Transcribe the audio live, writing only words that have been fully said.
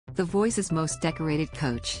The Voice's most decorated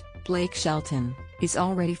coach, Blake Shelton, is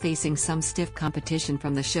already facing some stiff competition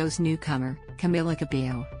from the show's newcomer, Camila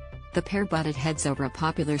Cabello. The pair butted heads over a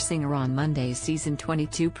popular singer on Monday's season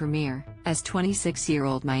 22 premiere, as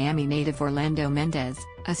 26-year-old Miami native Orlando Mendez,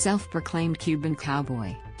 a self-proclaimed Cuban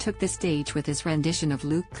cowboy, took the stage with his rendition of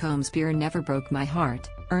Luke Combs' Beer Never Broke My Heart,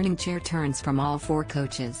 earning chair turns from all four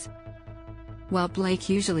coaches. While Blake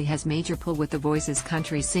usually has major pull with The Voice's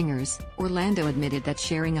country singers, Orlando admitted that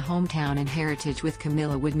sharing a hometown and heritage with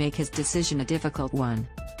Camila would make his decision a difficult one.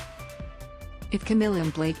 "If Camila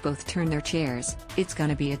and Blake both turn their chairs, it's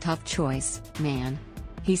gonna be a tough choice, man,"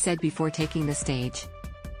 he said before taking the stage.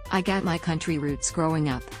 "I got my country roots growing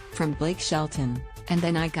up, from Blake Shelton, and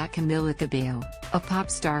then I got Camila Cabello, a pop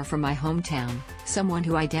star from my hometown, someone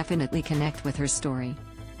who I definitely connect with her story.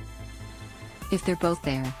 If they're both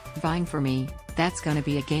there, vying for me, that's gonna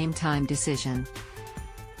be a game-time decision."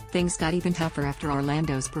 Things got even tougher after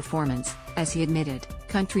Orlando's performance, as he admitted,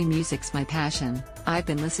 "Country music's my passion. I've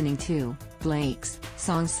been listening to Blake's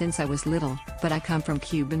songs since I was little, but I come from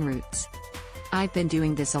Cuban roots. I've been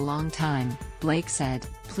doing this a long time," Blake said,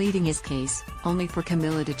 pleading his case, only for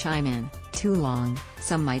Camila to chime in, "Too long,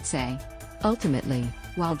 some might say." Ultimately,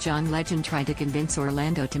 while John Legend tried to convince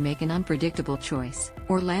Orlando to make an unpredictable choice,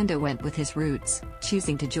 Orlando went with his roots,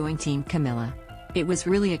 choosing to join Team Camila. "It was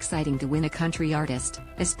really exciting to win a country artist,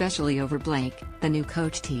 especially over Blake," the new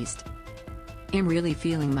coach teased. "I'm really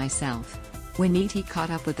feeling myself." When he caught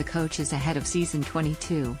up with the coaches ahead of season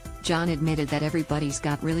 22, John admitted that everybody's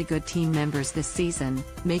got really good team members this season,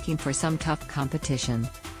 making for some tough competition.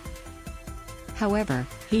 However,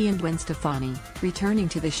 he and Gwen Stefani, returning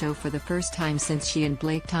to the show for the first time since she and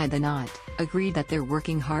Blake tied the knot, agreed that they're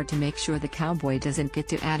working hard to make sure the cowboy doesn't get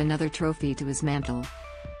to add another trophy to his mantle.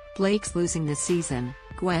 "Blake's losing this season,"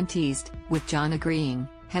 Gwen teased, with John agreeing,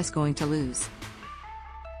 "He's going to lose."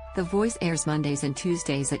 The Voice airs Mondays and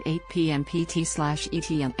Tuesdays at 8 p.m.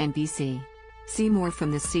 PT/ET on NBC. See more from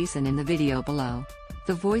this season in the video below.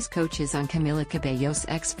 The Voice coaches on Camila Cabello's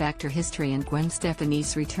X Factor history and Gwen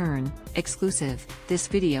Stefani's return. Exclusive: this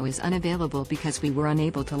video is unavailable because we were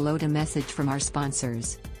unable to load a message from our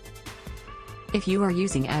sponsors. If you are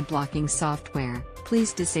using ad blocking software,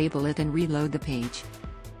 please disable it and reload the page.